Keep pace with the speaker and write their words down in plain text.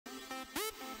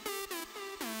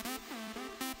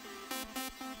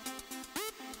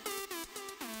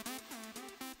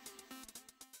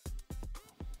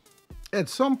At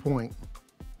some point,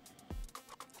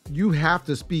 you have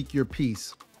to speak your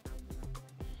piece.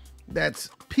 That's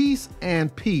peace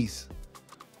and peace.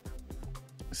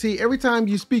 See, every time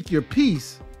you speak your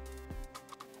piece,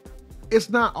 it's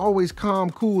not always calm,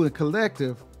 cool, and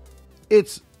collective.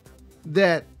 It's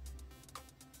that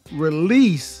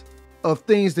release of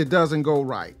things that doesn't go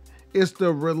right. It's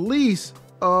the release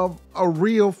of a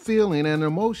real feeling and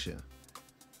emotion.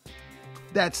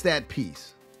 That's that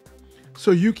peace.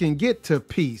 So you can get to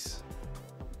peace.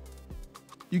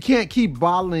 You can't keep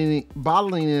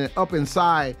bottling it up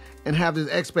inside and have this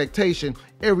expectation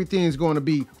everything's going to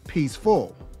be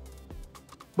peaceful.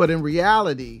 But in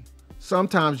reality,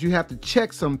 sometimes you have to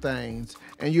check some things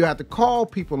and you have to call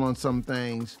people on some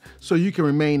things so you can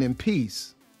remain in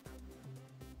peace.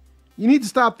 You need to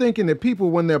stop thinking that people,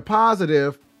 when they're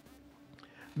positive,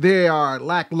 they are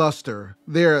lackluster,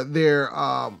 they're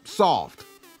soft.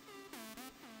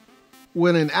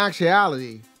 When in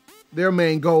actuality, their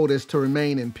main goal is to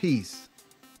remain in peace.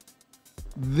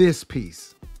 This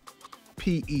peace.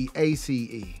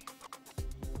 P-E-A-C-E.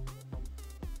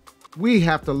 We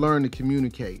have to learn to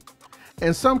communicate.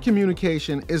 And some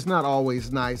communication is not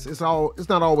always nice. It's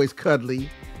not always cuddly.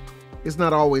 It's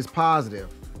not always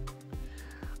positive.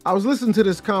 I was listening to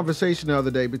this conversation the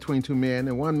other day between two men,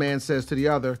 and one man says to the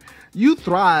other, "You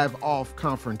thrive off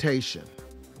confrontation."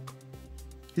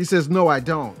 He says, "No, I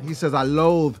don't." He says, "I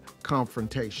loathe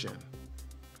confrontation.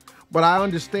 But I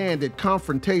understand that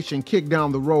confrontation kicked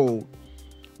down the road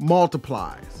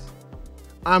multiplies.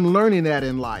 I'm learning that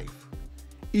in life.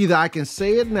 Either I can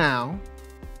say it now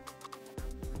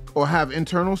or have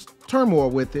internal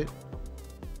turmoil with it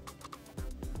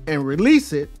and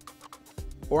release it,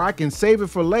 or I can save it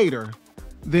for later,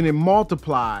 then it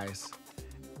multiplies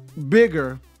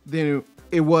bigger than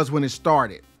it was when it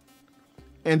started.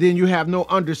 And then you have no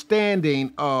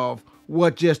understanding of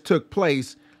what just took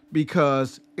place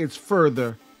because it's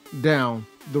further down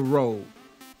the road."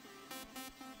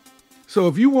 So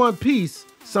if you want peace,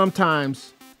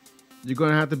 sometimes you're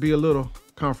going to have to be a little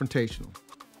confrontational.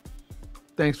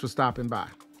 Thanks for stopping by.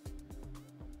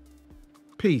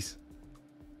 Peace.